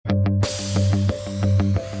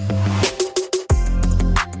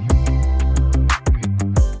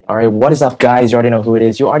All right, what is up, guys? You already know who it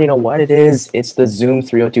is. You already know what it is. It's the Zoom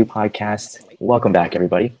 302 podcast. Welcome back,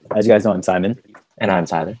 everybody. As you guys know, I'm Simon. And I'm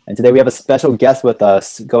Tyler. And today we have a special guest with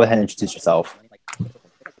us. Go ahead and introduce yourself.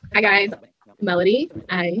 Hi, guys. Melody.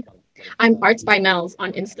 I'm Arts by Mel's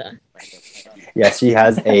on Insta. Yeah, she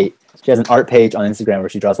has an art page on Instagram where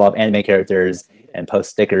she draws a lot of anime characters and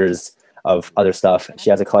posts stickers of other stuff. She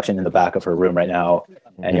has a collection in the back of her room right now.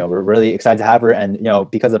 And, we're really excited to have her. And,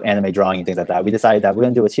 because of anime drawing and things like that, we decided that we're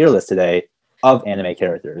going to do a tier list today of anime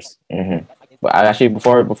characters. Mm-hmm. But actually,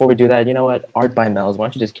 before we do that, you know what? Art by Mel's, why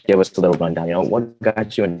don't you just give us a little rundown? What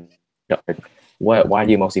got you in art? Why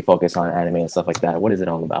do you mostly focus on anime and stuff like that? What is it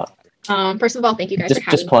all about? First of all, thank you guys for having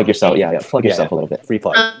me. Just plug yourself. Yeah, plug yourself a little bit. Free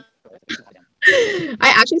plug. I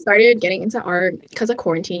actually started getting into art because of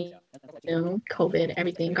quarantine, COVID,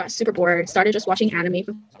 everything. Got super bored. Started just watching anime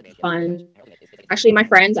for fun. Actually, my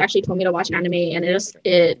friends actually told me to watch anime, and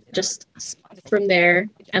it just from there.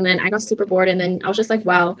 And then I got super bored, and then I was just like,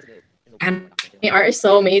 wow, anime art is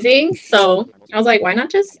so amazing. So I was like, why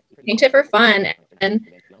not just paint it for fun? And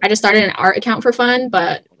I just started an art account for fun,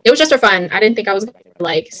 but it was just for fun. I didn't think I was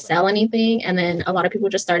gonna sell anything. And then a lot of people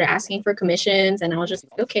just started asking for commissions, and I was just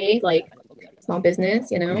like, okay, small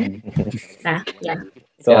business, yeah.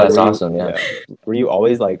 So that's awesome. Yeah. Were you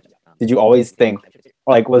always did you always think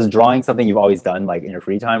was drawing something you've always done in your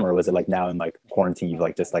free time, or was it now in quarantine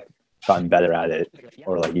you've just gotten better at it,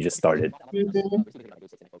 or you just started? Mm-hmm.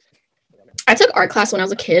 I took art class when I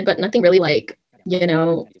was a kid, but nothing really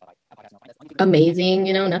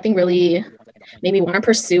amazing, nothing really made me want to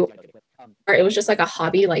pursue art. It was just a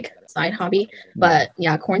hobby, side hobby. But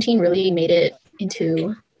yeah, quarantine really made it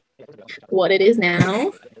into what it is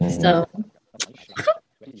now. So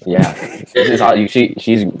yeah,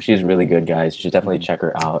 she's really good, guys. You should definitely check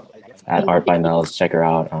her out at Art by Mel's. Check her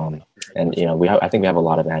out. And I think we have a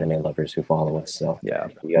lot of anime lovers who follow us. So yeah,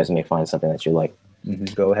 you guys may find something that you like. Mm-hmm.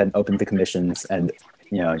 Go ahead and open the commissions, and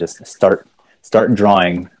just start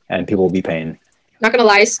drawing, and people will be paying. Not gonna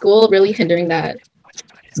lie, school really hindering that.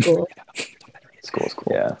 School.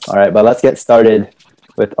 Yeah. All right, but let's get started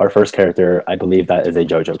with our first character. I believe that is a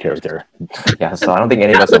JoJo character. Yeah, so I don't think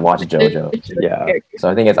any of us have watched JoJo. Yeah. So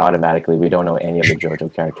I think it's automatically we don't know any of the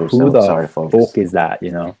JoJo characters. Who so sorry, folks. Fuck is that?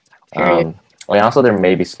 And also there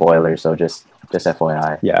may be spoilers, so just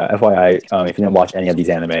FYI. Yeah, FYI. If you didn't watch any of these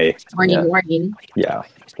anime, warning. Yeah.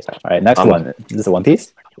 All right, next one. Is this a One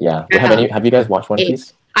Piece? Yeah. Have you guys watched One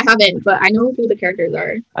Piece? I haven't, but I know who the characters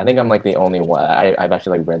are. I think I'm the only one. I've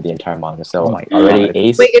actually read the entire manga, so already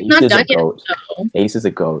Ace. Wait, it's not is done a goat. yet. No. Ace is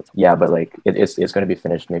a goat. Yeah, but it's going to be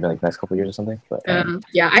finished maybe next couple years or something. But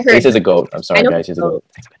yeah, I heard. Ace is a goat. I'm sorry, guys. He's a goat.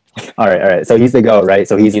 All right. So he's the goat, right?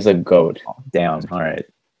 So he's a goat. Oh, damn. All right.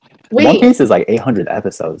 Wait. One Piece is 800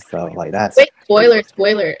 episodes, so that's. Wait,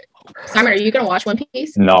 spoiler. Simon, are you gonna watch One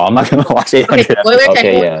Piece? No, I'm not gonna watch 800. Okay, spoiler.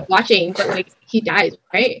 Okay, watching, but he dies,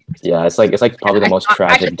 right? Yeah, it's probably the most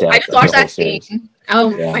tragic death. I just watched that scene.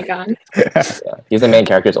 Oh my god. Yeah. He's the main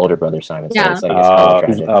character's older brother, Simon. So Yeah. it's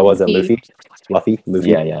tragic. Was it Luffy?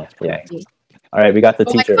 Luffy? Yeah. All right, we got the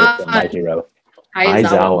teacher God. from My Hero.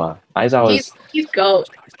 Aizawa. He's goat.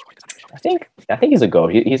 I think he's a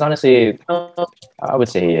goat. He's honestly, I would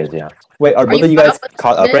say he is. Yeah. Wait, are both of you guys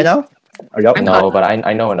caught up right now? Are y'all? No, but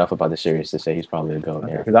I know enough about the series to say he's probably a goat.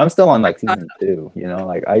 Yeah. Because I'm still on season 2.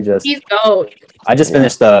 He's goat. I just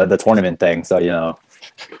finished the tournament thing, so I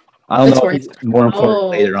don't know if he's more important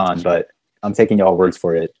later on, but I'm taking y'all words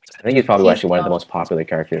for it. I think he's probably actually one of the most popular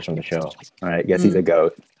characters from the show. All right, guess he's a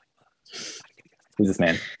goat. Who's this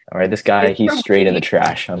man? All right, this guy, he's straight in the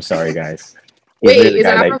trash. I'm sorry, guys.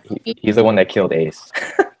 He's the one that killed Ace.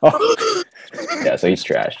 Yeah, so he's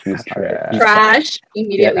trash. He's trash. Trash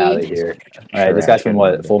immediately. Get out of here. All right, this guy's from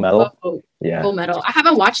what? Full Metal? Oh, yeah. Full Metal. I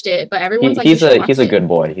haven't watched it, but everyone's he's a good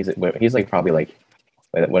boy. He's probably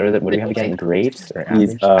what do we have again? Great or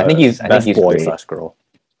average? I think he's boy great. / girl.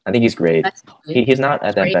 I think he's great. He's not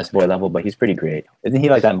at that best boy level, but he's pretty great. Isn't he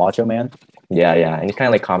that macho man? Yeah, and he's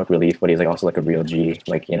kind of comic relief, but he's also a real G.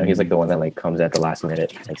 He's the one that comes at the last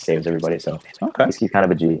minute, saves everybody. So okay, he's kind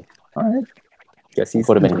of a G. All right. Guess he's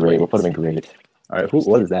put him in great. We'll put him in great. All right.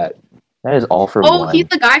 What is that? That is All for One. Oh, he's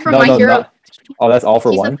the guy from My Hero. No. Oh, that's All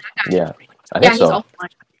for One. Yeah, I think so. He's All for One.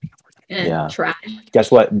 Yeah. Trash.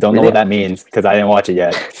 Guess what? Don't know what that means because I didn't watch it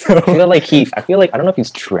yet. I feel like I don't know if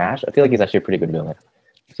he's trash. I feel like he's actually a pretty good villain.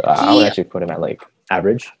 So I would actually put him at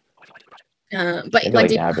average. But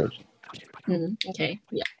average. Okay.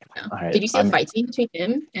 Yeah. Right, did you see the fight scene between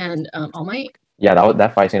him and All Might? Yeah,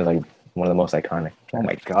 that fight scene is one of the most iconic. Oh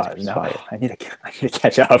my god! No, I need to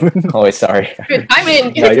catch up. Oh, wait, sorry. I'm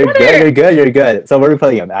in. No, you're good. So what are we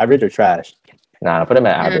putting him? Average or trash? Nah, put him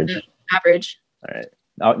at average. Average. All right.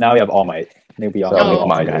 Now we have All Might. Maybe All So, Might. No.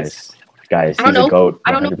 come on, guys, I don't he's a know. goat.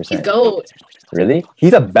 I don't know if 100%. he's GOAT. Really?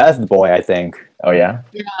 He's a best boy, I think. Oh yeah,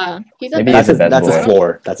 Yeah, he's a Maybe That's he's the his, best that's his boy.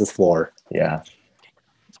 floor. That's his floor. yeah.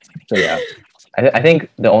 So yeah. I think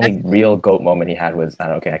the only real goat moment he had was, I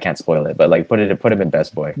don't know, okay, I can't spoil it, but like put him in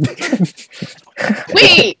best boy.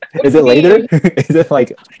 Wait, Is it later? Is it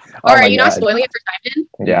like? or Oh my are you not God. spoiling it for Simon?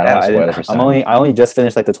 Yeah, I don't want to spoil it for I'm Simon. I only just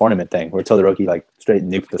finished like the tournament thing where Todoroki like straight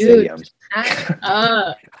nuked the Dude. stadium.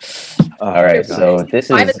 Oh, Oh, All right, God. so this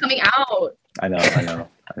Five is is coming out. I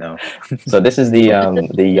know. this is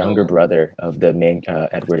the younger brother of the main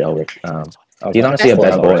Edward Elric. Okay. He's honestly Best a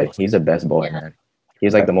best boy. boy. He's a best boy, Yeah. man.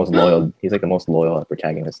 He's like the most loyal. He's like the most loyal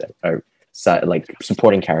protagonist or like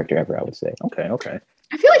supporting character ever, I would say. Okay.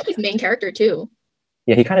 I feel like he's main character too.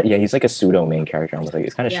 Yeah, he's like a pseudo main character. Almost like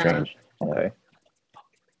it's kind of Yeah. strange. Okay.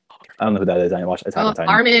 I don't know who that is. I didn't watch Attack on Titan.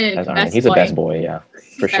 Armin, That's best he's boy. a best boy, yeah,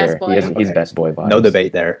 for Best sure. boy. He's Okay. best boy vibes. No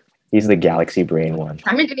debate there. He's the galaxy brain one.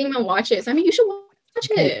 Simon didn't even watch it. Simon, you should watch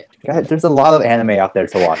it. Guys, there's a lot of anime out there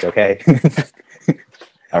to watch. Okay.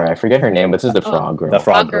 All right, I forget her name, but this is the Oh. frog girl. The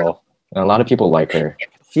frog Frog girl. girl. And a lot of people like her.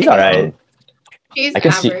 She's alright. She's I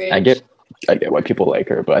can average. see. I get why people like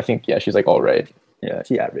her, but I think she's like all right. Yeah,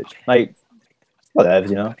 she's average. Like, whatever,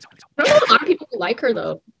 you know. I don't know a lot of people who like her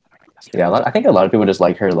though. Yeah, I think a lot of people just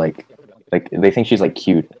like her, like they think she's like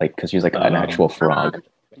cute, like because she's like an actual frog.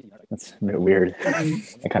 That's a bit weird.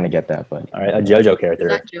 I kind of get that, but Alright, a JoJo Is character.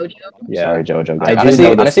 that Jojo? Yeah, sorry, Jojo. I do honestly,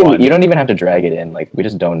 know this one. you don't even have to drag it in. Like we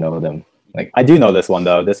just don't know them. I do know this one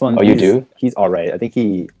though. This one. Oh, you do? He's alright. I think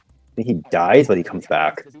he dies, but he comes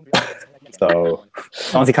back. So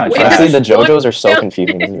honestly, kind of Wait, trash. Honestly, the What? JoJos are so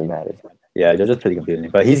confusing. It doesn't even matter. Yeah, JoJo's pretty confusing,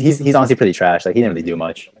 but he's honestly pretty trash. Like he didn't really do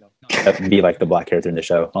much. Except be like the black character in the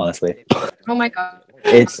show. Honestly, Oh my god.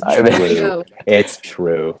 it's I- true. Jojo. It's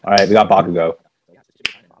true. All right, we got Bakugo.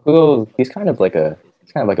 Oh, he's kind of like a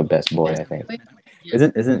best boy, I think.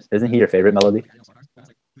 Isn't he your favorite Melody?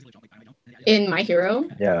 In My Hero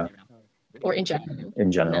Yeah, or in general?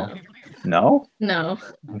 in general. No. No.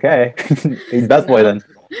 No. Okay, he's best boy then.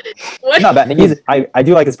 What? Not bad. I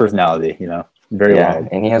do like his personality. You know, very Yeah, wild.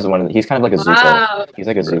 and he has he's kind of like a Zuko. Wow. He's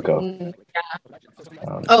like a Zuko. Mm, yeah.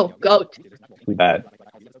 Um, Oh, goat. Too bad.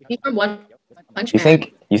 He's from One Punch you Man.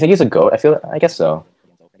 think he's a goat? I guess so.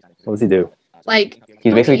 What does he do? Like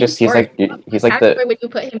He's basically just he's or like what category would you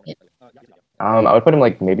put him in? I would put him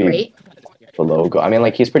like maybe Great. below goat. I mean,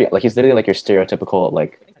 like he's literally like your stereotypical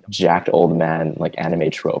like jacked old man like anime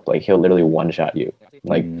trope. Like he'll literally one shot you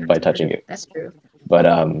like by touching you. That's true. But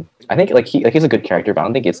I think he's a good character, but I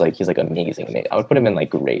don't think it's like he's like amazing. I would put him in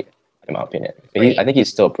like great, in my opinion. But Great. I think he's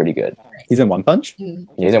still pretty good. He's in One Punch. Mm.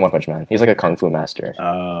 He's in One Punch Man. He's like a kung fu master.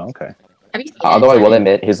 Oh, okay. Have you seen Although it, I will Simon?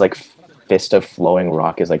 admit, his like fist of flowing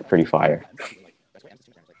rock is like pretty fire.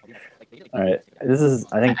 All right. This is.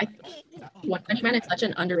 I think I think One Punch Man is such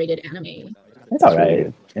an underrated anime. it's all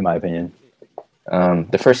right in my opinion.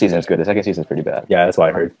 The first season is good. The second season is pretty bad. Yeah, that's what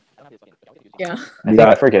I heard. Yeah.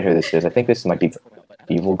 I forget who this is. I think this might be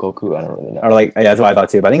Evil Goku. I don't really know. Or like, yeah, that's what I thought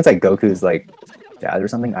too. But I think it's like Goku's like dad or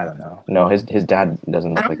something. I don't know. No, his dad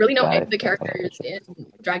doesn't. I Look don't like really know his any dad. of the characters in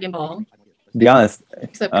Dragon Ball To be honest,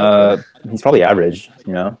 except Goku. he's probably average.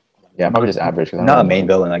 You know, Yeah, probably just average. 'Cause I don't not a really main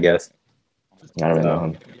know. villain, I guess. I don't really know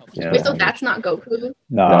him. Yeah. Wait, so that's not Goku?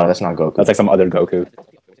 No, that's not Goku. That's like some other Goku.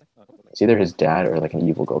 It's either his dad or like an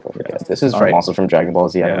evil Goku. I forget. This is Alright. also from Dragon Ball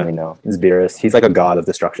Z. I Yeah. don't really know. It's Beerus. He's like a god of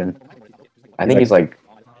destruction. I think he's like,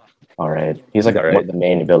 all right. He's like alright. one of the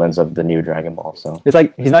main villains of the new Dragon Ball. So, It's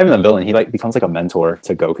like he's not even a villain. He like becomes like a mentor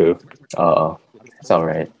to Goku. it's all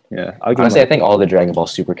right. Yeah, I'll give him Honestly, I like, think all the Dragon Ball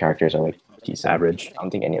Super characters are like decent. average. I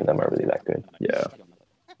don't think any of them are really that good. Yeah.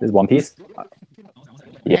 Is One Piece?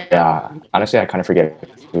 Yeah. Honestly, I kind of forget.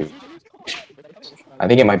 I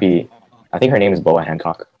think it might be. I think her name is Boa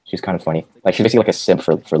Hancock. She's kind of funny. Like she's basically like a simp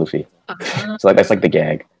for Luffy. So like that's like the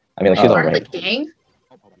gag. I mean, like she's Oh. Part of alright. the gang?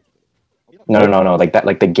 No. Like that.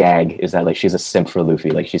 Like the gag is that like she's a simp for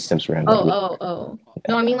Luffy. Like she simps for him. Like, Oh.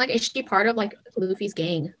 No, I mean like is she part of like Luffy's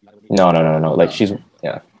gang? No. Like she's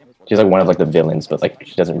she's like one of like the villains, but like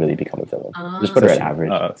she doesn't really become a villain. Just put her Ah. at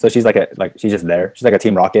average. So she's like she's just there. She's like a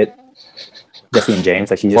Team Rocket. Jesse and James.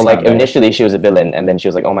 Like she's just Well, like kinda there. initially she was a villain, and then she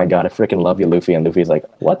was like, "Oh my god, I freaking love you, Luffy," and Luffy's like,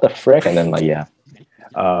 "What the frick?" And then like, yeah,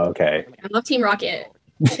 Okay. I love Team Rocket.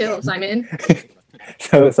 Chill, Simon.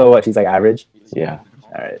 So what? She's like average. yeah.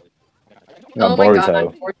 All right. Oh my Boruto.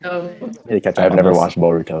 god, Boruto. Need to catch up I've on never this. watched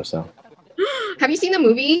Boruto, so Have you seen the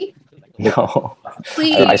movie? no.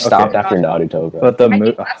 Please. I stopped Okay. after Naruto, bro. But the I think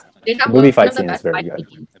movie. they have movie one fight of the scene is best very fight good.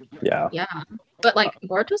 scenes. Yeah. Yeah. But like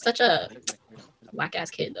Boruto's such a whack ass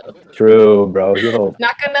kid though. True, bro. You little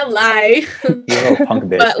Not gonna lie. punk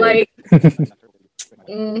bitch. But dude. like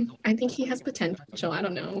I think he has potential. I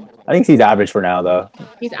don't know. I think he's average for now, though.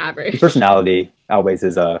 He's His average. personality outweighs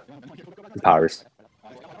his powers.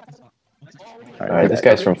 All right, this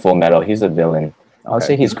guy's from Full Metal. He's a villain. I'll Okay.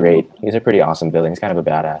 say he's great. He's a pretty awesome villain. He's kind of a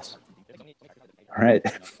badass. All right.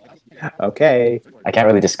 Okay. I can't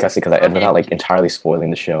really discuss it because I'm not like entirely spoiling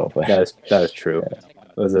the show. But That is true.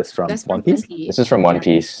 What is this from? That's One Piece? this is from One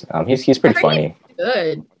Piece. He's pretty I heard funny.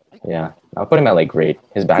 Good. Yeah, I'll put him at like great.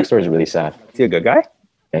 His backstory is really sad. Is he a good guy?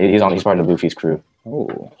 Yeah, he's part of Luffy's crew. Oh,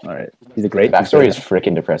 all right. He's a great His backstory is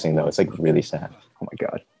freaking depressing though. It's like really sad. Oh my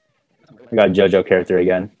god. We got a JoJo character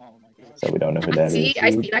again. So we don't know who that is. See,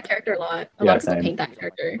 I see that character a lot. A Yeah, lot of people same. paint that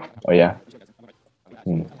character. Oh yeah.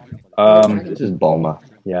 Um, This is Bulma.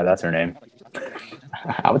 yeah, that's her name.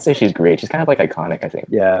 I would say she's great. She's kind of like iconic. I think.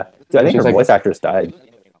 Yeah. Dude, I think She's her like- voice actress died.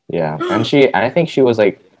 Yeah, and I think she was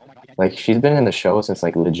like she's been in the show since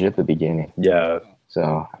like legit the beginning. Yeah.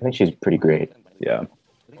 So I think she's pretty great. Yeah.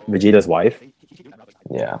 Vegeta's wife.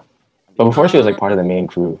 Yeah, but before she was like part of the main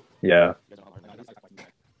crew. Yeah.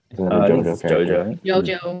 She's another I think JoJo it's character. JoJo. I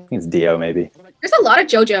JoJo. think it's Dio, maybe. There's a lot of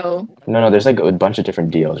JoJo. No, there's like a bunch of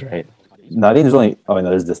different deals, right? No, I think there's only. Oh no,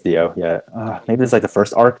 there's this Dio. Yeah. Maybe it's like the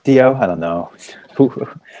first arc Dio. I don't know. Are we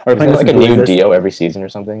There's playing like a this- new this? Dio every season or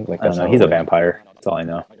something. Like I don't that's know. how He's it a works. vampire. That's all I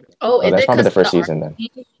know. Oh, Oh, is that's it probably the 'cause first of season then.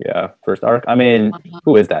 Yeah. First arc. I mean,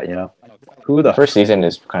 who is that? You know. Who the The first season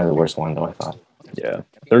is kind of the worst one though. I thought. Yeah.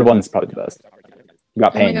 Third one's probably the best. You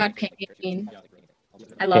got Oh my Pain. god, Pain.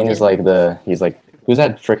 I love Pain him. is like he's like who's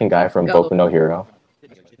that freaking guy from Go. Boku no Hero?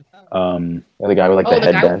 The guy with like Oh, the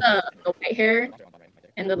the guy with headband. the white hair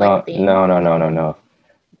and the No, like thing. no.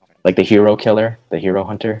 Like the hero killer, the hero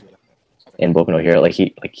hunter in Boku no Hero. Like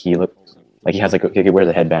he looks like he has like he wears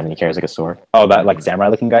a headband and he carries like a sword. Oh, that like samurai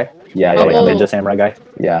looking guy. Yeah, Oh, like Oh. a ninja samurai guy.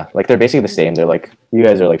 yeah. Like they're basically the same. They're like you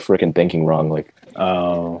guys are like freaking thinking wrong. Like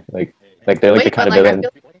Oh. they're like the Wait, kind of but, like, I villain.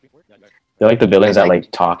 feel They're like the villains that like-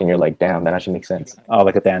 like talk and you're like, damn, that actually makes sense. Oh,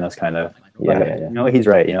 like a Thanos kind of. Yeah, Like, yeah. You know, he's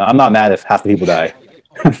right. You know, I'm not mad if half the people die.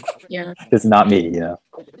 yeah, It's not me. You know.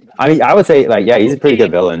 I mean, I would say like, yeah, he's a pretty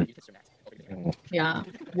good villain. yeah.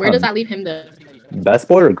 Where does that leave him though? Best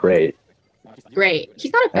boy or great? Great.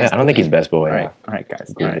 He's not a I best. don't think he's best boy. All right, all right,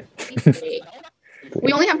 guys. All Yeah. right. He's great.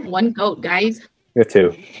 We only have one goat, guys. We have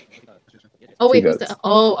two. Oh wait, Two who's goats. the?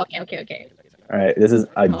 Oh, okay. All right. This is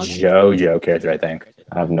a JoJo character, I think.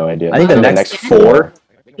 I have no idea. I think the Oh, next yeah. four.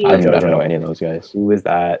 I don't JoJo. know any of those guys. Who is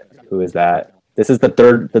that? Who is that? This is the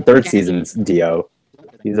third Okay. season's Dio.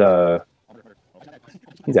 He's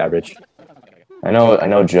average. I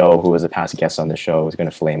know Joe, who was a past guest on the show, is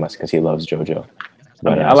gonna flame us because he loves JoJo. I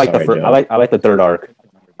mean, But, I like sorry, the Joe. I like the third arc.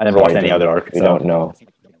 I never watched Sorry, any Joe. other arc. We so- don't know.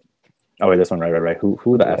 Oh wait, this one, right.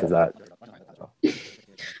 Who the F is that?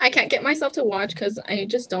 I can't get myself to watch because I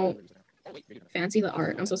just don't fancy the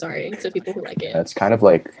art. I'm so sorry to people who like it. That's kind of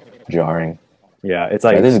like jarring. Yeah, it's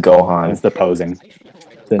Like, like this is Gohan. it's the posing.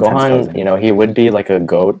 The intense Gohan, posing. you know, he would be like a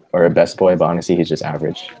goat or a best boy, but honestly, he's just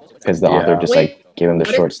average because the Yeah. author just Wait, like gave him the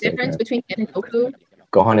What short is the stick. difference man. between him and Goku?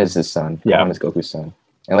 Gohan is his son. Yeah. Gohan is Goku's son.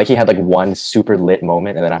 And like he had like one super lit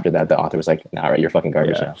moment, and then after that, the author was like, "Nah, right, you're fucking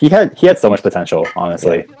garbage." Yeah. now." He had so much potential,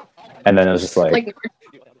 honestly. And then it was just like, Like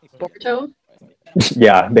Boruto?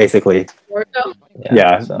 yeah, basically. Boruto?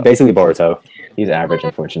 Yeah, so basically Boruto. he's average,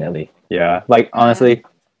 unfortunately. Yeah, like honestly,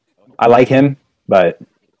 I like him, but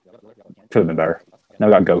could have been better. Now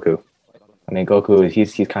we got Goku. I mean, Goku,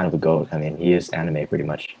 he's kind of a goat. I mean, he is anime pretty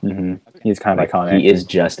much. He's kind of Like, iconic. he is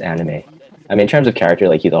just anime. I mean, in terms of character,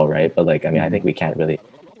 like he's all right, but like, I mean, I think we can't really,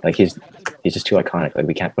 like, he's just too iconic. Like,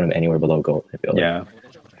 we can't put him anywhere below goat. I feel like. Yeah,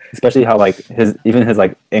 especially how like his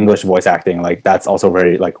like English voice acting, like that's also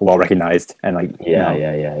very like well recognized and like you know,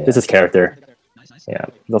 Yeah. This is character. Yeah.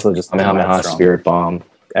 He's also just Kamehameha, strong. Spirit Bomb,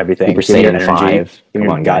 Everything. Super Give me your Saiyan energy. 5. Give me Come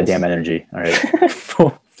your on, guys. goddamn energy. All right,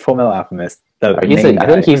 Full Metal Alchemist. The I main think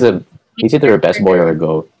guy. he's either a best boy or a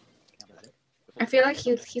goat. I feel like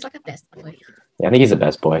he's like a best boy. Yeah, I think he's a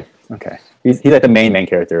best boy. Okay, he's like the main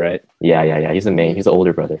character, right? Yeah. He's the main. He's the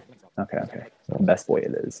older brother. Okay. Best boy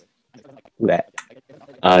it is. Who that?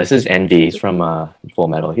 This is Envy. He's from Full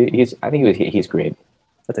Metal. I think he's great.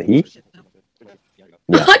 That's a he.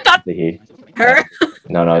 Yeah, I thought it's a he. her.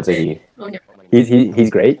 No, it's a he. Oh, no. He's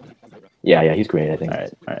great. Yeah, he's great. I think. All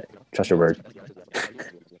right. Trust your word.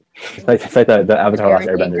 It's like the Avatar Last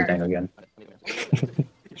Airbender thing again.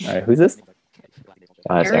 All right, who's this?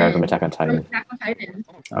 It's Aaron from Eren. Attack on From Titan. Attack on Titan.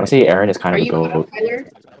 I say Aaron is kind Are of a you caught goat. up, Tyler?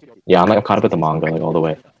 Yeah, I'm caught up with the manga like all the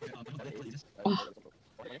way.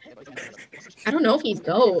 I don't know if he's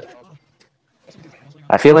goat.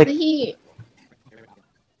 I feel like He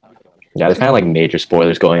yeah, there's kind of like major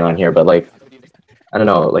spoilers going on here, but like I don't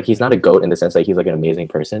know, like he's not a goat in the sense that he's like an amazing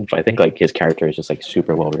person, but I think like his character is just like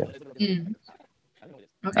super well written. Mm.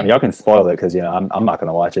 Okay. I mean, y'all can spoil it because I'm not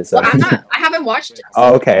gonna watch it. So. Well, I'm not. I haven't watched it.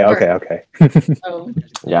 Oh, okay. So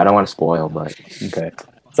Yeah, I don't want to spoil, but Okay.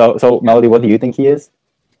 So Melody, what do you think he is?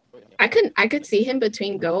 I could see him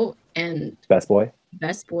between GOAT and Best boy?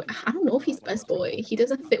 best boy. I don't know if he's best boy. He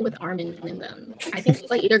doesn't fit with Armin in them. I think he's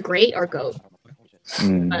like either great or GOAT.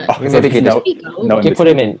 Mm. Oh, so maybe there's no, Maybe GOAT. no you can put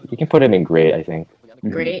him in. You can put him in great. I think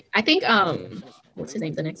Great. I think what's his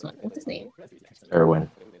name? The next one. What's his name? Irwin.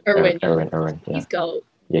 Erwin. Irwin. Yeah, He's GOAT.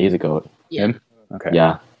 yeah, he's a goat. Yeah. Him? Okay.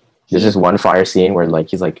 Yeah, there's this one fire scene where like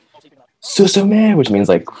he's like Susume, which means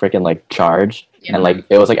like freaking like charge, Yeah. and like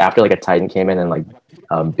it was like after like a Titan came in and like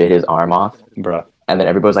bit his arm off. Bruh. And then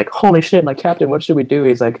everybody was like, "Holy shit, my captain! What should we do?"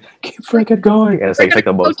 He's like, "Keep freaking going!" And it's like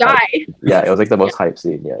the most. Go Hype. die. Yeah, it was like the most hype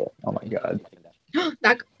scene. Yeah, yeah. Oh my god.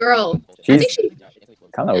 That girl. I think She's she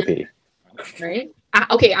kind of OP. right.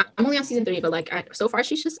 Okay, I'm only on season 3, but like so far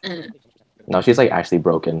she's just. No, she's like actually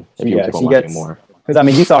broken. If you Yeah, keep on she watching gets- more, Because I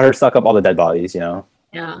mean, you saw her suck up all the dead bodies, Yeah.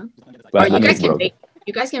 But Oh, you I, guys mean, can rate.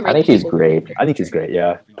 You guys can rate. I think she's people. great. I think she's great.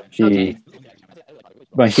 Yeah. She Okay.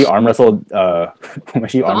 when she arm wrestled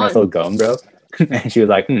Gon. Gon, bro, and she was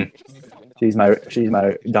like, she's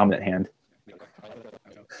my dominant hand.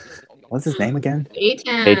 What's his name again?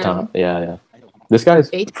 Eitan. Hey Tom, yeah. This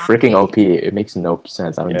guy's Eitan. freaking OP. It makes no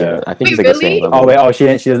sense. I don't get Yeah. it. I think Wait, he's like the really? same level. Oh wait, she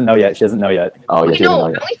doesn't know yet. She doesn't know yet. Oh yeah, Okay, she doesn't no, know I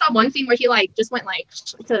yet. only saw one scene where he like just went like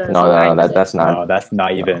to. No, that's not. No, that's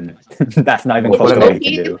not even. That's not even Gojo close to what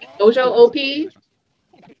he OP. can do. Gojo OP.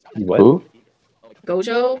 What? Who?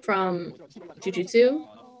 Gojo from Jujutsu.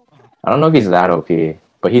 I don't know if he's that OP,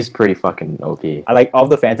 but he's pretty fucking OP. I like of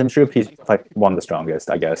the Phantom Troop. He's like one of the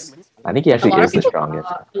strongest, I guess. I think he A actually lot of is the people strongest.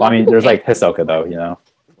 Well, I mean, there's like Hisoka though, Yeah.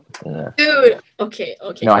 Dude. Okay.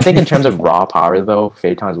 No, I think in terms of raw power though,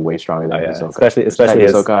 Phaeton's way stronger Oh, than yeah. Hisoka. Especially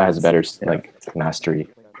his, Hisoka has better yeah. like mastery.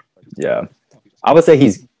 yeah. I would say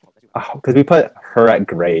he's because we put her at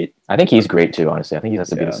great. I think he's great too. Honestly, I think he has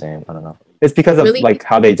to be Yeah. the same. I don't know. It's because of Really? like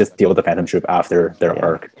how they just deal with the Phantom Troop after their Yeah.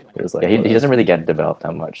 arc. There's like Yeah, he doesn't really get developed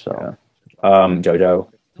that much. So Jojo,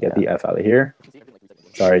 get the F out of here.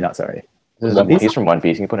 Sorry, not sorry. this is One Piece? he's from One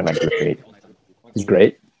Piece. You can put him at great. He's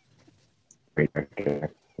great. Great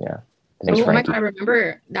character. Yeah. His name's Oh my Frankie. god! I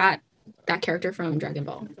remember that character from Dragon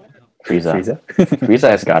Ball. Frieza. Frieza. Frieza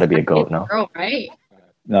has got to be a goat, no? Girl, right?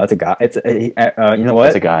 No, it's a guy. It's you know what?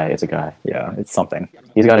 It's a guy. It's a guy. Yeah, it's something.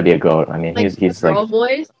 He's got to be a goat. I mean, Like he's the girl like.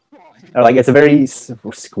 voice. Or, like it's a very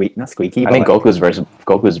not squeaky. I but think like,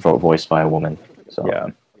 Goku's voiced by a woman. So yeah.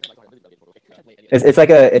 It's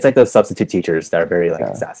like the substitute teachers that are very like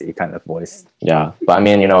Yeah. sassy kind of voice. yeah. But I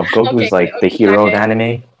mean, you know, if Goku's Okay, like the okay, hero of okay.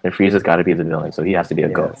 anime, then Frieza's got to be the villain. So he has to be a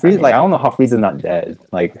Yeah. goat. Frieza, like I don't know how Frieza's not dead.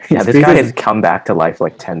 Like Yeah, this Frieza's- guy has come back to life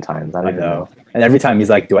like 10 times. I I don't even know. And every time he's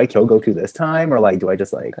like, do I kill Goku this time or like do I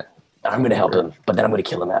just like I'm gonna help him, but then I'm gonna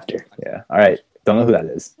kill him after. yeah? All right, don't know who that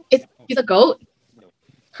is. He's a goat.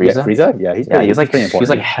 Frieza. Yeah, Frieza. Yeah, he's Yeah, pretty, he's like pretty he's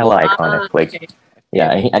important. like hella iconic. Like Okay.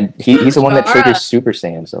 yeah, he's the one that Gaara. triggers Super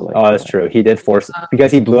Saiyan. So like Oh, that's true. He did force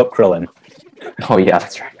because he blew up Krillin. oh yeah,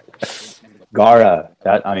 that's right. Gaara.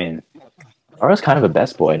 That I mean, Gaara's kind of a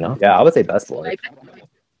best boy, no? yeah, I would say best boy. Like,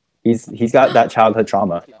 He's got that childhood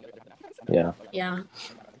trauma. Yeah. yeah.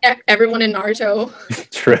 Everyone in Naruto.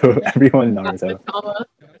 True. Everyone in Naruto.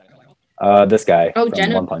 This guy Oh, from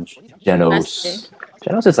Genos. One Punch. Genos.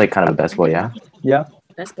 Genos is like kind of a best boy, yeah. Yeah,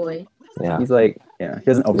 Best boy. Yeah. he's like yeah. He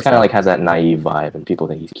doesn't He overstep. kind of like has that naive vibe, and people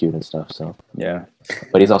think he's cute and stuff. So, yeah.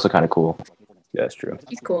 but he's also kind of cool. Yeah, that's true.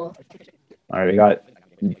 He's cool. All right, we got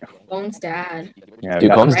Bones' dad. yeah. we Dude,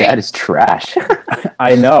 got- Gon's Right? dad is trash.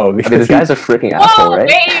 I know I mean, because this guy's a freaking asshole,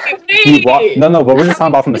 right? he no, but we're just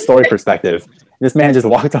talking about from the story perspective. This man just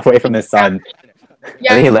walked away from his son.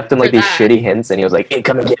 Yeah, And then he left him like for these that. shitty hints, and he was like, "Hey,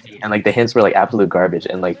 come and get me." And like the hints were like absolute garbage,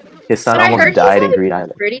 and like his son But I heard almost he's, died in like, Greed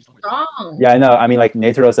Island. Pretty strong. Yeah, I know. I mean, like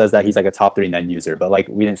Netero says that he's like a top 3 Nen user, but like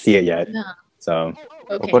we didn't see it yet. Yeah. So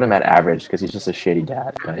We'll Okay. put him at average because he's just a shitty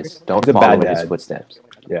dad, guys. Don't He's a follow bad in his dad. footsteps.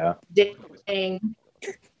 yeah. Dang.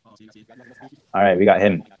 All right, we got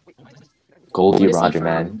him. Goldie What is he Roger, from?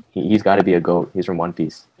 man. He's got to be a goat. He's from One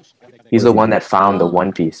Piece. He's the one that found the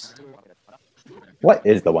One Piece. What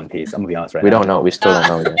is the One Piece? I'm gonna be honest right We now. don't know. We still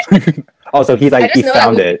don't know yet. Oh, so he's I like just he know that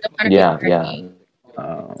found we it. don't wanna be Yeah, correcting.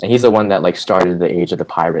 And he's the one that like started the age of the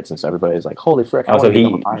pirates, and so everybody's like, "Holy frick!" I Oh, so wanna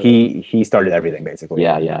become a pirate." he started everything basically.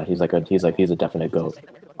 Yeah. He's a definite goat.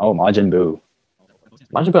 Oh, Majin Buu.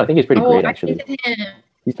 Majin Buu, I think he's pretty Oh, great I actually. hated him.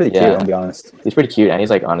 He's pretty Yeah. cute. I'll be honest. He's pretty cute, and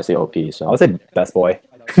he's like honestly OP. I So would say best boy.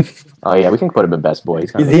 oh yeah, we can put him in best boy.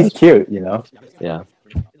 He's kind He's, of he's cute, you know. yeah,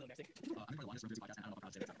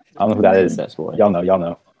 I don't know who that is. best boy. Y'all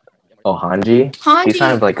know. Oh, Hanji. Hanji, She's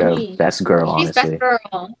kind of like a Hanji. best girl, She's honestly. best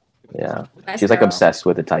girl. Yeah, Best she's like girl. obsessed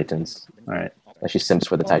with the Titans. All right. Like she simps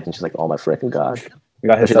for the Titans. She's like, oh my freaking god. We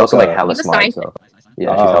got But she's also Hisoka. like hella She's a smart. scientist. So yeah,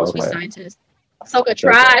 she's Oh, hella She's a smart. scientist. Ahsoka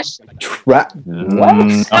trash. What? No way.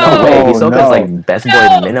 Hisoka's like best boy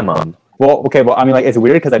No. minimum. Well, okay. Well, I mean, like, it's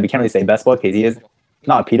weird because like, we can't really say best boy because he is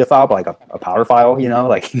not a pedophile, but like a power file. You know,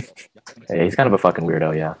 like. Yeah, he's kind of a fucking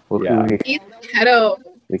weirdo. Yeah. Yeah. He's pedo.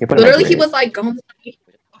 We can put him at Literally, he grade. was like going to my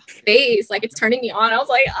face, like it's turning me on. I was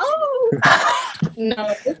like, oh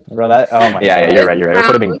no. Bro, that. Oh my. Yeah, God. you're right. You're right.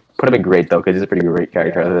 Put him in great though, because he's a pretty great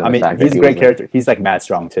character. other than I the mean, fact that he's a he great was, character. He's like mad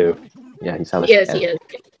strong too. Yeah, he's hella. He is. and, He is.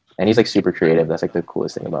 and he's like super creative. That's like the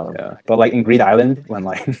coolest thing about him. Yeah. But like in Greed Island, when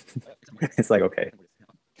like, it's like okay.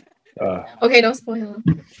 Okay, don't spoil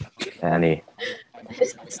him. And he.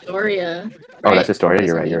 Historia. Oh, that's Historia.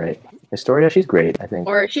 You're right. You're right. Historia, she's great. I think.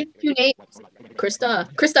 Or she's two names.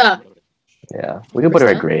 Krista. Yeah, we can put her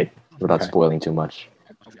at Krista? grade without Okay. spoiling too much.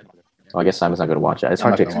 Well, I guess Simon's not going to watch it. It's I'm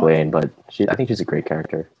hard to not gonna watch explain, but I think she's a great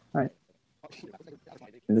character.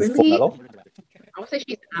 Is this Full Really? Metal? I would say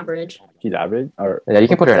she's average. She's average, or Yeah, you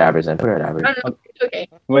can put her at average then. Put her at average. No, okay.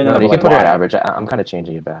 wait, No, no, you like, can put her at why? average. I'm kind of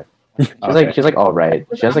changing it back. She's Okay. like all right.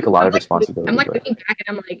 She has like a lot of responsibility. I'm like but- looking back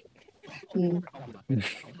and I'm like,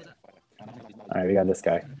 All right, we got this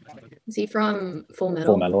guy. is he from Full Metal?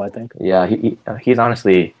 Full Metal, I think. yeah, he's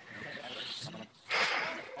honestly.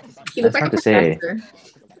 He looks That's like a hard to say. professor.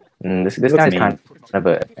 This looks guy's mean. kind of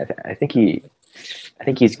a. I think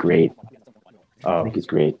he's great. I Oh, think he's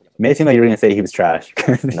great. made it seem like you were gonna say he was trash.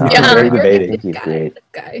 No, He's Yeah. very I debating. think he's great. This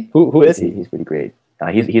guy. Who is he? He's pretty great.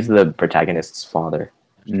 He's the protagonist's father.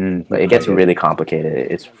 But it gets Okay. really complicated.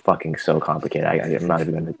 It's fucking so complicated. I'm not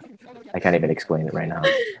even gonna. I can't even explain it right now.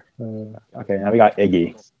 Okay, now we got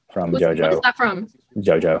Iggy from What is JoJo. that from?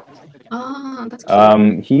 JoJo. Oh, that's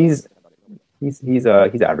cute. He's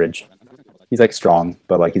average. He's like strong,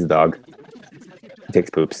 but like he's a dog. He takes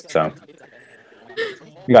poops. So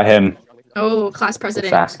we got him. Oh, class The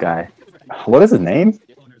president. fast guy. What is his name?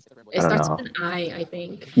 It I don't starts know. with an I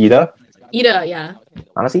think. Ida. Ida, yeah.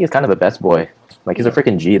 Honestly, he's kind of a best boy. Like he's a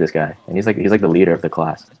freaking G. This guy, and he's like the leader of the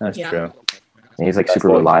class. That's Yeah. true. And he's like Best super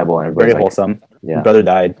boy. reliable and Very everybody's like, wholesome. yeah. His brother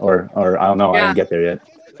died, or I don't know. I Yeah. didn't get there yet,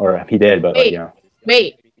 or he did, but like, Wait. you know.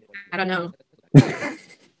 Wait, I don't know.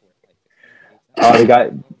 Oh,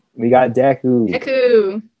 we got Deku.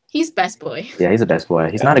 Deku. He's best boy. Yeah, he's a best boy.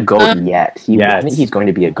 He's not a goat yet. Yes. I think he's going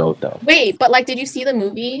to be a goat though. Wait, but like, did you see the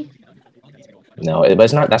movie? No, but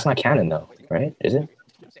it's not. That's not canon though, right? Is it?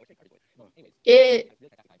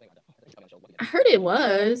 I heard it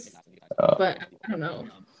was, Oh. but I don't know.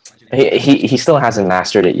 He still hasn't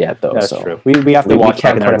mastered it yet though. That's so true. We have to we watch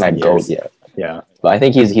can't like put him another at 10 goat years. yet. Yeah. But I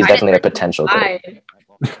think he's I definitely a didn't potential goat. Five.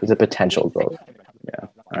 He's a potential goat.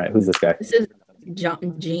 All right. Who's this guy? This is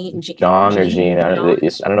Jean. John or Jean. I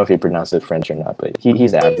don't know if you pronounce it French or not, but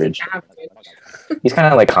he's average. He's kind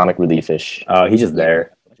of like comic relief-ish. Oh, he's just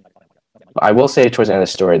there. I will say towards the end of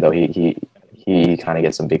the story though, he kind of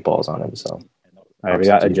gets some big balls on him. So All right, we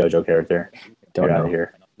got a JoJo character. don't Get out know. of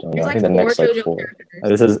here. Don't There's know. I like think the four next like JoJo 4.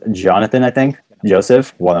 characters. This is Jonathan, I think.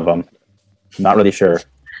 Joseph, one of them. Not really sure.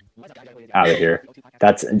 Out of here.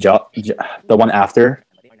 That's the one after.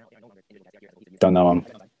 Don't know him.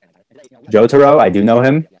 Jotaro, I do know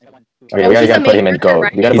him. Okay, Oh, we he's gotta the put main him in character, goat.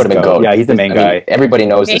 right? We gotta He's put him in goat. goat. Yeah, he's the main I mean, guy. everybody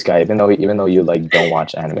knows this guy, even though you like don't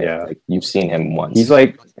watch anime. Yeah. Like, you've seen him once. He's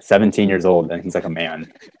like 17 years old and he's like a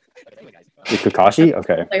man. Is Kakashi?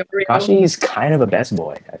 Okay. Like, real. Kashi's kind of a best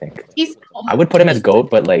boy. I think He's I would put him as goat,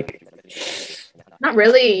 but like not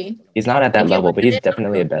really. he's not at that If you level. look But at he's it-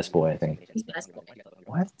 definitely a best boy. I think He's best boy.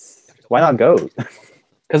 What? Why not goat?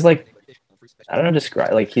 because like I don't know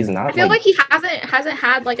describe like he's not. I feel like he hasn't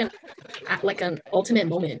had like an ultimate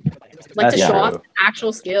moment, like That's to show true. off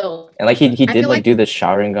actual skill. and like he I did feel like like- do the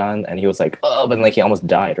Sharingan, and he was like, oh, but like he almost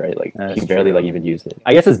died, right? Like That's he barely true. like even used it.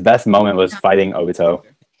 I guess his best moment was fighting Obito.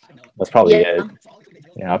 That's probably Yeah. it.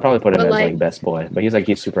 Yeah, I'll probably put him But, as like- like best boy, but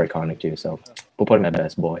he's super iconic too. So we'll put him at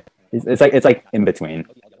best boy. It's like in between.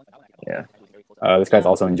 Yeah. This guy's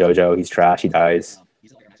also in JoJo. He's trash. He dies.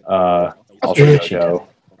 Also Trash, he JoJo.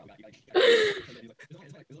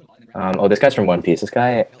 Oh, this guy's from One Piece. This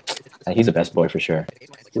guy, he's a best boy for sure.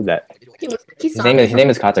 Who's that? His His name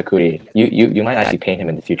is Katakuri. You might actually paint him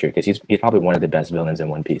in the future because he's probably one of the best villains in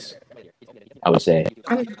One Piece. I would say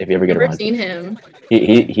I've if you ever get never around, seen him.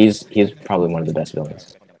 he's probably one of the best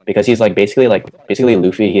villains because he's like basically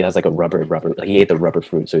Luffy. He has like a rubber. Like he ate the rubber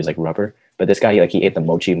fruit, so he's like rubber. But this guy, he ate the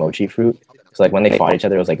mochi fruit. So like when they fought each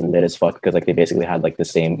other, it was like lit as fuck because like they basically had like the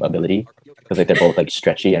same ability because like they're both like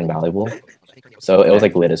stretchy and malleable. So it was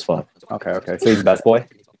like lit as fuck. Okay. So he's best boy.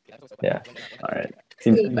 Yeah. All right.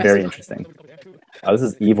 Seems Ooh, best very of- interesting. Oh, this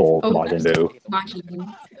is evil Oh, Majin that's- Buu.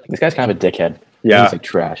 Majin. This guy's kind of a dickhead. Yeah, He's like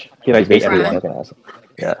trash. he like bait Trash. everyone. Fucking asshole.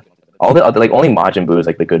 Yeah. All the other, like only Majin Buu is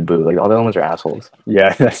like the good Buu. Like all the other ones are assholes.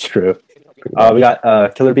 Yeah, that's true. We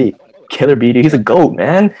got Killer B. Killer B, dude. He's a goat,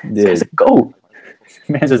 man. This guy's a Dude, goat.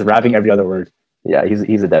 man's just rapping every other word. Yeah,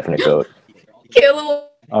 he's a definite goat. Killua.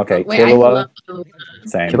 Okay, Wait, I Killua, love Killua.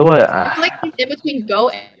 same. Killua, I feel like he's in between Go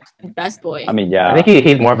and Best Boy. I mean, yeah, I think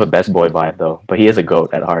he's more of a best boy vibe though, but he is a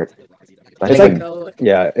goat at heart. I It's think like- Go.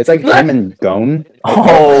 yeah, it's like him and Gon.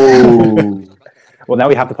 oh Well, now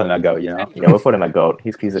we have to put him at Go, you know? yeah, we'll put him a goat.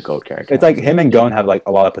 He's a goat character. It's like him and Gon have like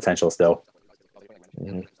a lot of potential still.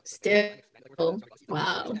 Mhm. Still.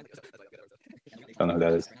 Wow. Don't know who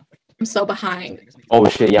that is. I'm so behind. Oh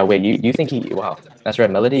shit, yeah. Wait, you think he? Wow, that's right.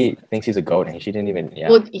 Melody thinks he's a goat, and she didn't even. Yeah.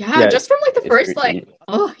 Well, yeah, Yeah, just from like the It's first, pretty- like,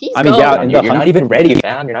 oh, he's I mean, Go. yeah, You're, in you're the not hunt- even ready,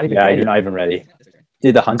 fam. You're not even Yeah, ready. you're not even ready.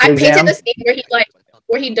 Did the hunter I painted exam? the scene where he like,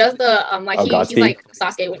 where he does the like Oh, he's Godspeed? like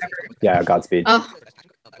Sasuke, whatever. Yeah, Godspeed. Oh,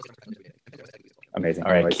 Amazing. All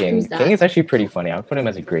right, Anyways. King. Who's that? King is actually pretty funny. I would put him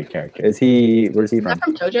as a great character. Is he? Where's he is from? that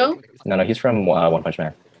from JoJo? No, he's from One Punch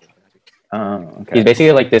Man. Oh, He's okay.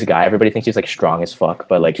 basically like this guy. Everybody thinks he's like strong as fuck,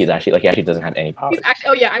 but like he's actually like he actually doesn't have any power. He's actually.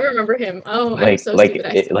 Oh yeah, I remember him. Oh, I'm Like so like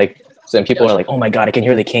stupid. like some people are like, oh my god, I can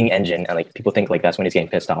hear the King engine, and like people think like that's when he's getting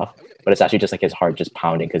pissed off, but it's actually just like his heart just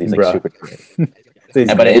pounding because he's like Bruh. super. So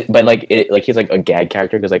he's- But like he's like a gag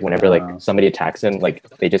character because like whenever like Wow. somebody attacks him, like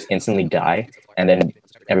they just instantly die, and then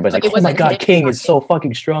everybody's Like, like, it oh my wasn't god, him, King it's is so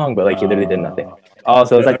fucking strong, but like he literally did nothing. Oh,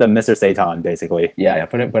 so it's like the Mr. Satan, basically. Yeah,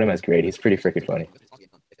 put him as great. He's pretty freaking funny.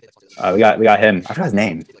 We got him. I forgot his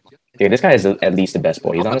name. Dude, this guy is at least the best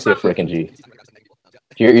boy. He's honestly a freaking G.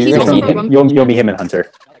 You're He's gonna also meet from him. One- You'll meet him in Hunter.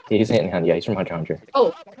 He's hitting yeah, he's from Hunter x Hunter.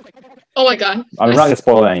 Oh my god. I'm not gonna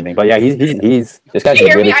spoil anything, but yeah, he's. This guy's Did you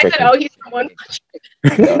hear really me? I said, freaking. oh, he's from One Punch.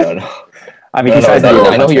 No. I mean, No, he tries no, to.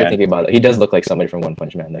 I know who you're thinking about. He does look like somebody from One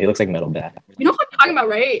Punch Man. Though. He looks like Metal Bat. You know what I'm talking about,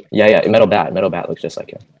 right? Yeah, Metal Bat. Metal Bat looks just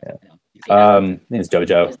like him. Yeah, His name's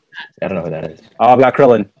JoJo. I don't know who that is. Oh, we got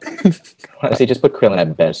Krillin. Honestly, just put Krillin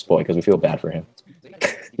at best boy because we feel bad for him.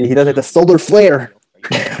 He does like the solar flare.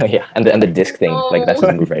 Yeah, and the disc thing, like that's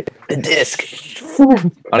his move, right? The disc.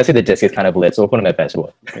 Honestly, the disc is kind of lit, so we'll put him at best boy.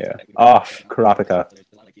 Yeah. Oh, Kurapika.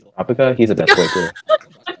 Apika, he's a best boy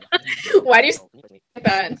too. Why do you say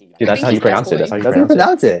that? Dude, that's think how you he's pronounce best it. That's how you That's how you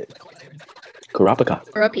pronounce it. pronounce it. Kurapika.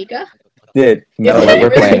 Or a Pika? Dude. Yeah, No,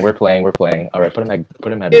 but- We're playing. All right, put him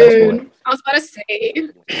at best boy. Dude, I was about to say.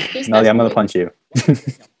 He's Melody, I'm gonna best punch you. boy.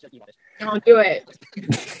 No, do it.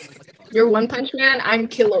 You're One Punch Man. I'm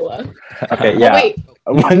Killua. Okay, Oh, yeah. wait.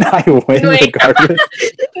 When I win Wait. regardless.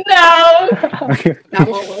 No. That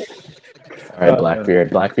won't work. All right, Blackbeard.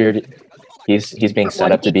 Blackbeard, he's being From set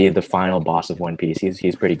One up to be the final boss of One Piece.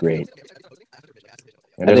 He's pretty great.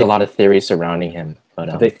 And there's a lot of theories surrounding him, but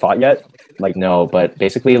Have they fought yet? like no, but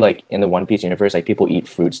basically like in the One Piece universe, like people eat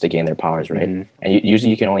fruits to gain their powers, right? Mhm. And usually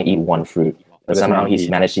you can only eat one fruit, but This somehow one he's he-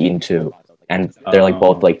 managed to eat two, and they're like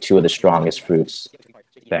both like two of the strongest fruits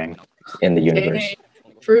Dang. in the universe. Dang.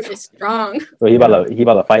 Fruit is strong. So he about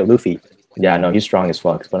to fight Luffy. Yeah, no, he's strong as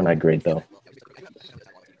fuck. But I'm not great though.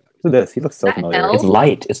 Who's this? He looks so That familiar. L? It's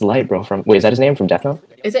light. It's light, bro. From wait, is that his name from Death Note?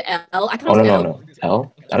 Is it L? I thought Oh it no, was no, L. no.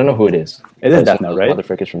 L? I don't know who it is. It is Death Note, right?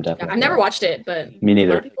 Motherfuckers from Death Yeah, Note. I've never watched it, but Me a lot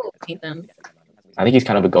neither. of people hate them. I think he's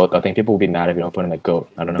kind of a goat though. I think people will be mad if you don't put him at goat.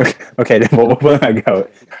 I don't know. Okay, then we'll put him at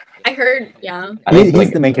Goat. I heard, yeah. I think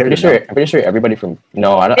He's the main character I'm pretty sure everybody from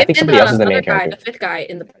no, I think Him somebody and else is the main other guy, character. the fifth guy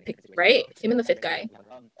in the pic, right? Him and the fifth guy.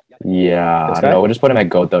 Yeah, This I guy? don't know. We'll just put him at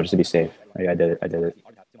goat though, just to be safe. Oh, yeah, I did it.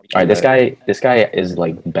 All right, this guy is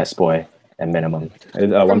like best boy at minimum.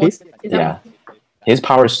 Is, One Piece? Is that Yeah, his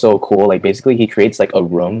power is so cool. Like basically, he creates like a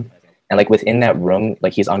room, and like within that room,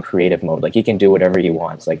 like he's on creative mode. Like he can do whatever he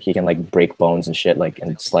wants. Like he can like break bones and shit, like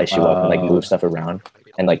and slice you up and like Oh. move stuff around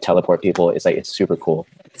and like teleport people. It's like it's super cool.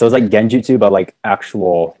 So it's like Genjutsu, but like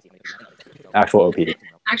actual OP.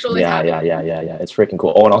 actually Yeah. It's freaking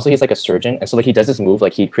cool. Oh, and also he's like a surgeon, and so like he does this move,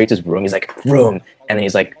 like he creates his room. He's like room, and then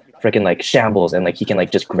he's like freaking like shambles, and like he can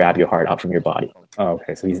like just grab your heart out from your body. Oh,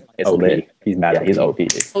 okay. So he's It's OP. lit. He's mad. Yeah, he's OP.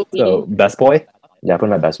 So best boy, Yeah, put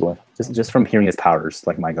my best boy. just from hearing his powers,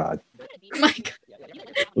 like my god. My God,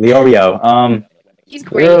 Leorio. he's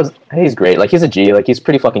great. He's great. Like he's a G. Like he's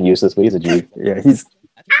pretty fucking useless, but he's a G. Yeah, he's.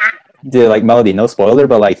 Dude, like Melody, no spoiler,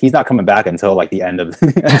 but like he's not coming back until like the end of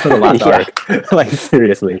until the last Yeah. arc. Like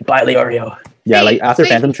seriously. Bye, Leorio. Yeah, Wait, like after wait,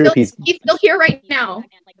 Phantom Troop, he's still here right now.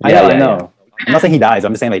 I Yeah, know, yeah, I know. I'm not saying he dies.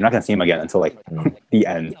 I'm just saying like you're not gonna see him again until like the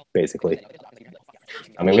end, basically.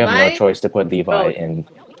 I mean, we have no Levi? choice to put Levi Oh. in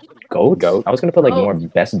goat. Goat. I was gonna put like Oh. more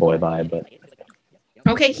best boy vibe, but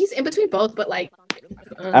Okay, he's in between both, but like,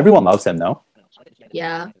 Everyone loves him, though.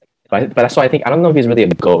 Yeah. But that's why I don't know if he's really a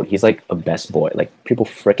goat. He's like a best boy. Like people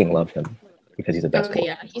freaking love him because he's the best Okay, boy.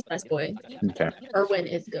 yeah, he's best boy. Okay. Erwin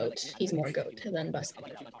is goat. He's more goat than best boy.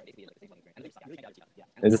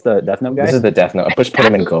 Is this the Death Note guy? This is the Death Note. I put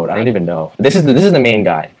him in goat. I don't even know. This is the main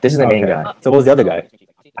guy. This is the main guy. So what was the other guy?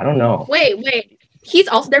 I don't know. Wait. He's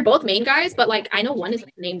also they're both main guys, but like I know one is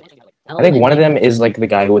named. I think one of them is like the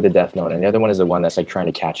guy with the Death Note, and the other one is the one that's like trying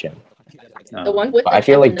to catch him. The one with. But the I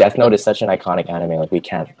feel like Death Note notebook. is such an iconic anime. Like we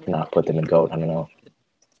can't not put them in goat. I don't know.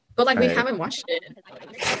 But like we Alright. haven't watched it.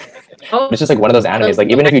 Oh, It's just like one of those animes. Like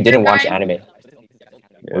even if you didn't watch guy- anime,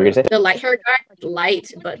 what were you gonna say? the light hair guy is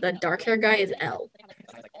light, but the dark hair guy is L.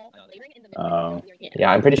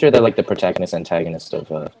 Yeah, I'm pretty sure they're like the protagonist antagonist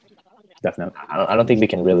of. Death Note. I don't think we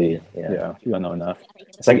can really. Yeah. Yeah, you don't know enough.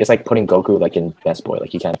 It's like putting Goku like in best boy.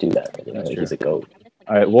 Like you can't do that. You know, That's like, true. he's a goat.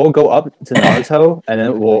 All right, we'll go up to Naruto, and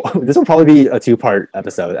then we'll. This will probably be a 2-part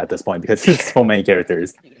episode at this point because there's so many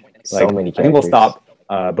characters. So many characters. I think we'll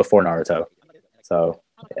stop before Naruto. So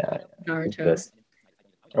Yeah. Naruto. this.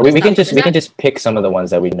 Or we can Is just we that- can just pick some of the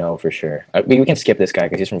ones that we know for sure. We can skip this guy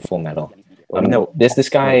because he's from Full Metal. No. This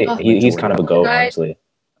guy Oh. he's kind of a goat, Guy- honestly.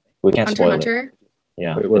 We can't Hunter spoil it. Hunter.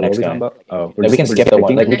 Yeah, Wait, the what were next we guy. talking about? Oh, Like, we can we're skip the one.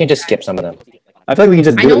 picking? Like we can Next just guy. skip some of them. I feel like we can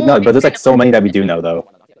just I do know it. No, but there's it's like so many that we do know though.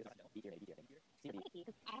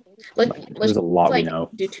 Let's There's a lot we like know.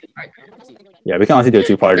 do 2 parts. Yeah, we can honestly do a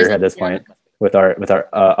 2-parter There's- at this point with our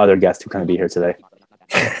other guest who couldn't be here today.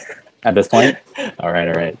 At this point, All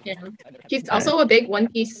right. Yeah. He's also a big One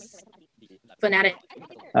Piece fanatic,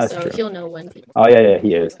 that's so true. he'll know One Piece. Oh yeah,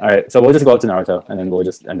 he is. All right, so we'll just go up to Naruto and then we'll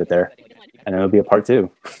just end it there, and then it'll be a part 2.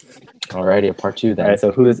 Alrighty, a part 2 then. All right,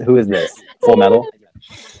 so who is this? Full Metal.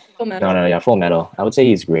 Full Metal. No, yeah, Full Metal. I would say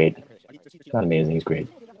he's great. He's not amazing. He's great.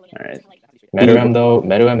 All right. Meruem though,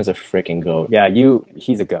 Meruem is a freaking goat. Yeah,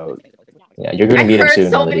 he's a goat. Yeah, you're gonna I've meet him heard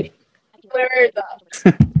soon, so Melody.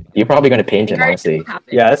 many You're probably gonna paint him, honestly.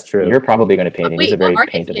 Yeah, that's true. You're probably gonna paint him. He's a Wait, very what arc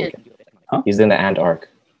is paintable he in? guy. Huh? He's in the Ant arc.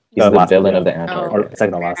 He's The the last- villain yeah. of the Ant Oh. arc. Or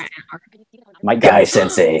second to last. My Guy guy.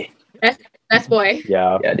 Sensei. Best boy.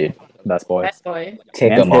 Yeah, Yeah, dude. best boy. Best boy.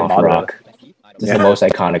 Take And him off, Madara. Rock. This is Yeah. the most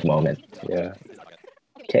iconic moment. Yeah.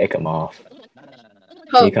 Take him off.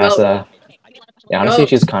 Oh, goat. Mikasa. Yeah, honestly, Goat.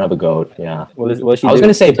 she's kind of a goat. Yeah. What does she I was do?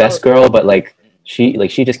 gonna say best girl, but like she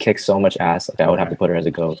just kicks so much ass. Like I would have to put her as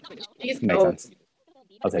a goat. He's Makes goat. sense.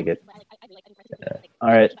 I'll take it. All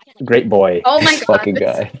right, great boy. Oh my god. Fucking this-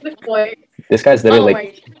 guy. This boy. This guy's Oh literally my.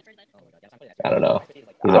 like I don't know.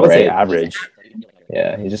 He's I would say alright. average.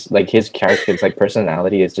 Yeah, he's just like his character, his like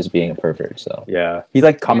personality is just being a pervert. So Yeah, he's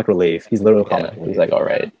like comic relief. He's literally yeah, comic relief. he's like all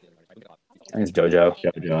right. I think it's JoJo.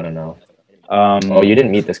 Jojo, I don't know. Oh, You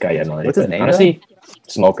didn't meet this guy yet, Melody. What's his but name, Honestly,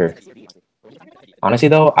 Smoker. Honestly,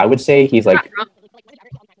 though, I would say he's like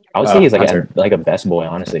he's like Hunter. like a best boy.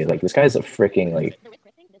 Honestly, like this guy's a freaking like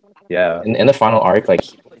yeah. in the final arc, like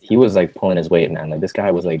he was like pulling his weight, man. Like this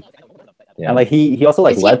guy was like, yeah, And like he also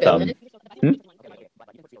like Is he a led them. villain? Hmm?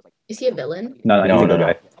 Is he a villain? No, No, he's a no, good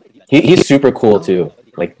no. guy. he's super cool too.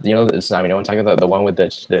 Like you know, this, I mean, I'm talking about the one with the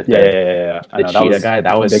Yeah. I the know, that cheetah was guy.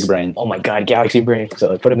 That was big brain. Oh my god, Galaxy Brain. So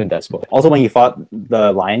like, put him in best boy. Also, when he fought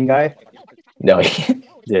the lion guy, No,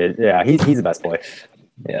 yeah, he's the best boy.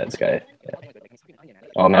 yeah, this guy. Yeah.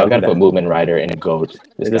 Oh man, we gotta put Movement Rider in a goat.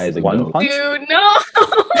 This Is guy this is a one goat. punch? Dude, no.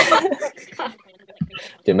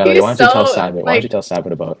 Dude, Melody, He's why don't you tell so, Simon? Why don't like- you tell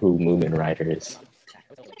Simon about who Movement Rider is?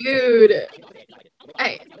 Dude.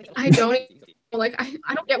 I don't like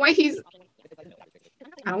I don't get why he's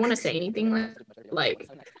I don't want to say anything like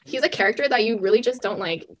he's a character that you really just don't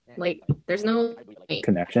like there's no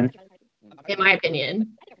Connection. in my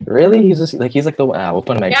opinion. Really? He's just like the we'll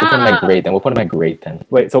put him at Yeah. great then. We'll put him at great then.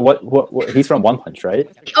 Wait, so what he's from One Punch, right?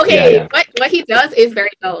 Okay, Yeah. what he does is very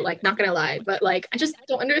like not gonna lie, but like I just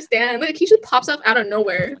don't understand. Like he just pops up out of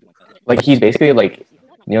nowhere. Like he's basically like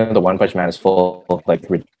the One Punch Man is full of like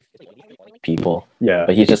rich people, Yeah.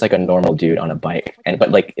 but he's just like a normal dude on a bike. And but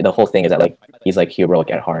like the whole thing is that like he's like heroic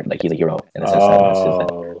at heart. Like he's a hero in the sense that that's his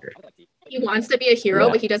Oh. He wants to be a hero,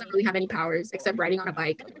 Yeah. but he doesn't really have any powers except riding on a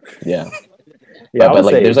bike. yeah. Yeah, I but would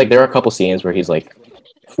like say there are a couple scenes where he's like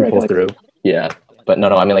he pulls through. yeah. But no,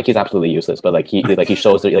 I mean like he's absolutely useless. But like he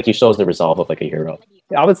shows the resolve of like a hero.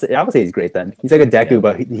 Yeah, I would say he's great then. He's like a Deku, Yeah.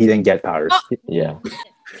 but he didn't get powers. Yeah.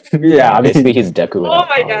 Yeah, I mean, Basically he's Deku. Oh without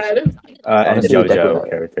my powers. god. and Honestly, JoJo Deku.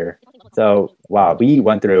 character. So wow, we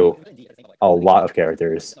went through a lot of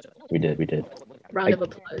characters. We did. Round of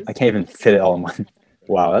applause. I can't even fit it all in one.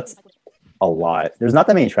 Wow, that's a lot. There's not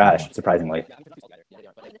that many trash, surprisingly.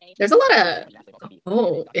 There's a lot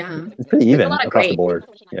of yeah, It's pretty There's a even lot of across the great. board.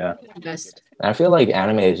 Yeah. best. And I feel like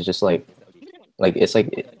anime is just like it's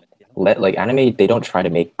like like anime, they don't try to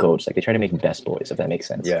make goats. Like they try to make best boys, if that makes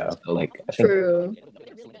sense. Yeah. So like I think True.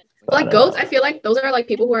 I Like don't goats, know. I feel like those are like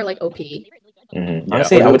people who are like OP. Mhm. Yeah.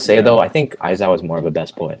 Honestly, I would say Yeah. though, I think Aizawa is more of a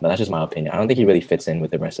best boy, but that's just my opinion. I don't think he really fits in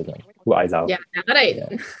with the rest of them. Who eyes out? Yeah,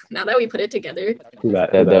 now that we put it together, Who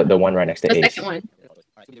that? The one right next to the Ace. second one.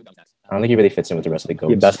 I don't think he really fits in with the rest of the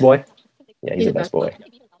He goats. best boy? Yeah, he's the best boy.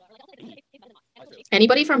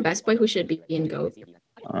 Anybody from Best Boy who should be in GOAT?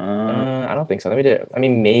 I don't think so. I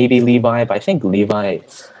mean, maybe Levi, but I think Levi.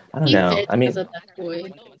 I don't He know. fits I mean, as a Best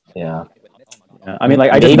Boy. yeah. Yeah. I mean,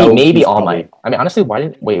 like I just know maybe he's All probably- Might. I mean, honestly, why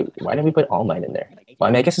didn't we put All Might in there? Well,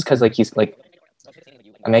 I mean, I guess it's because like he's like.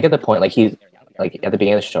 I mean, I get the point. Like he's like at the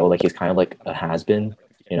beginning of the show, like he's kind of like a has been,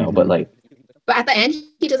 you know. But Mhm. like, But at the end,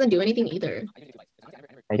 he doesn't do anything either.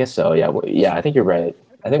 I guess so. Yeah. Yeah. I think you're right.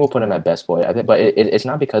 I think we'll put him at best boy. I think, but it's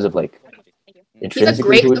not because of like. He's a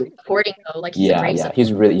intrinsically great who it- supporting though. Like he's a Yeah, great yeah.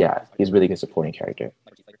 supporting. He's really good supporting character.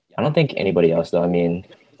 I don't think anybody else though. I mean,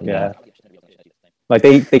 Yeah. Like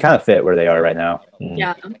they kind of fit where they are right now. Mhm.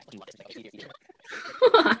 Yeah.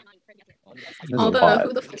 This All is the hot.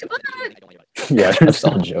 who the fuck is that? Yeah, That's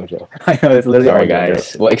all JoJo. I know it's literally Sorry, all JoJo.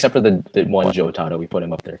 guys. Well, except for the one Jotaro, we put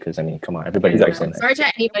him up there because I mean, come on, everybody Exactly. likes him. Sorry to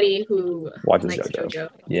anybody who Watches likes JoJo. JoJo.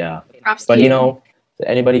 Yeah, Props but to you know, to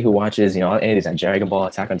anybody who watches, you know, any of these Dragon Ball,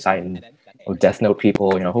 Attack on Titan, or Death Note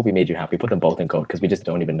people, you know, hope we made you happy. Put them both in code because we just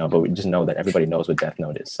don't even know, but we just know that everybody knows what Death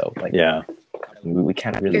Note is. So like, Yeah. we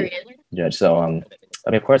can't really Period. judge. So I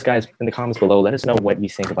mean, of course, guys, in the comments below, let us know what you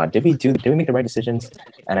think about. Did we make the right decisions?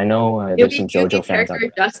 And I know You'll there's be some doing JoJo fans out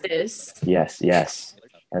character there. justice. Yes.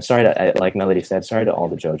 And sorry to, like Melody said, sorry to all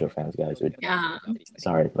the JoJo fans, guys. Yeah.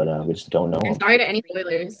 Sorry, but we just don't know. And sorry to any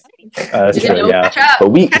spoilers. That's Didn't true. know. Yeah. Catch up. But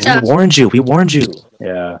we Catch up. warned you. We warned you.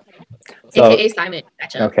 Yeah. So AKA Simon.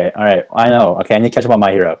 Catch up. okay, all right. I know. Okay, I need to catch up on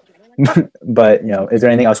My Hero. But you know, is there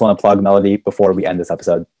anything else you want to plug, Melody, before we end this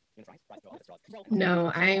episode?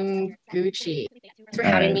 No, I'm Gucci. Thanks for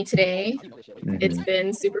All having right. me today. Mhm. It's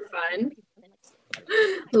been super fun.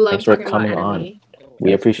 Love Thanks for talking about coming anime. on.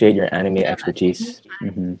 We appreciate your anime Yeah. expertise.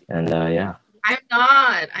 Mhm. And yeah.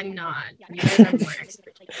 I'm not. You guys are more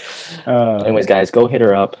expert. Anyways, guys, go hit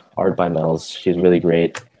her up. Art by Mel's. She's really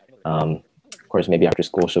great. Of course, maybe after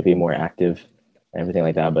school she'll be more active and everything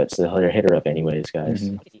like that. But still, hit her up anyways, guys.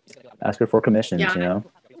 Mhm. Ask her for commissions. Yeah. You know.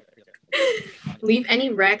 Leave any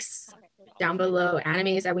recs down below,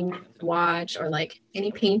 animes that we need to watch, or like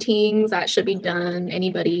any paintings that should be done.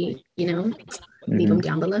 Anybody, you know, leave Mhm. them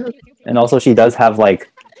down below. And also, she does have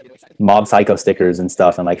like Mob Psycho stickers and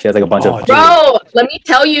stuff, and like she has like a bunch Oh, of. dude. Bro, let me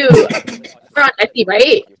tell you, we're on Etsy,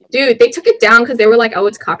 right? Dude, they took it down because they were like, "Oh,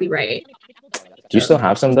 it's copyright." Do you still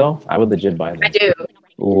have some though? I would legit buy them. I do.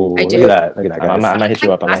 Ooh, I look do. at that! Look at that, I guys. might hit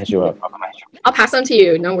you up. I might hit you up. I'll pass them to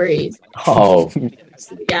you. No worries. Oh,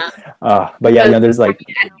 Yeah, But yeah, you know, there's like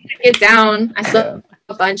get down. I still have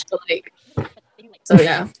a bunch, but like, so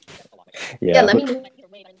yeah. Yeah, let me know.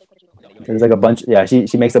 There's like a bunch. Yeah, she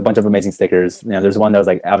makes a bunch of amazing stickers. You know, there's one that was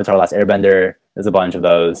like Avatar: Last Airbender. There's a bunch of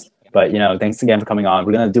those. But you know, thanks again for coming on.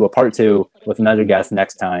 We're gonna do a part 2 with another guest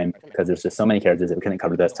next time because there's just so many characters that we couldn't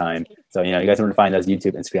cover this time. So you know, you guys want to find us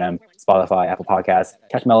YouTube, Instagram, Spotify, Apple Podcasts.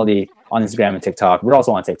 Catch Melody on Instagram and TikTok. We're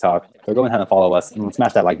also on TikTok. So go ahead and follow us and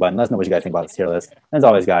smash that like button. Let us know what you guys think about this tier list. And as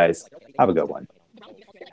always, guys, have a good one.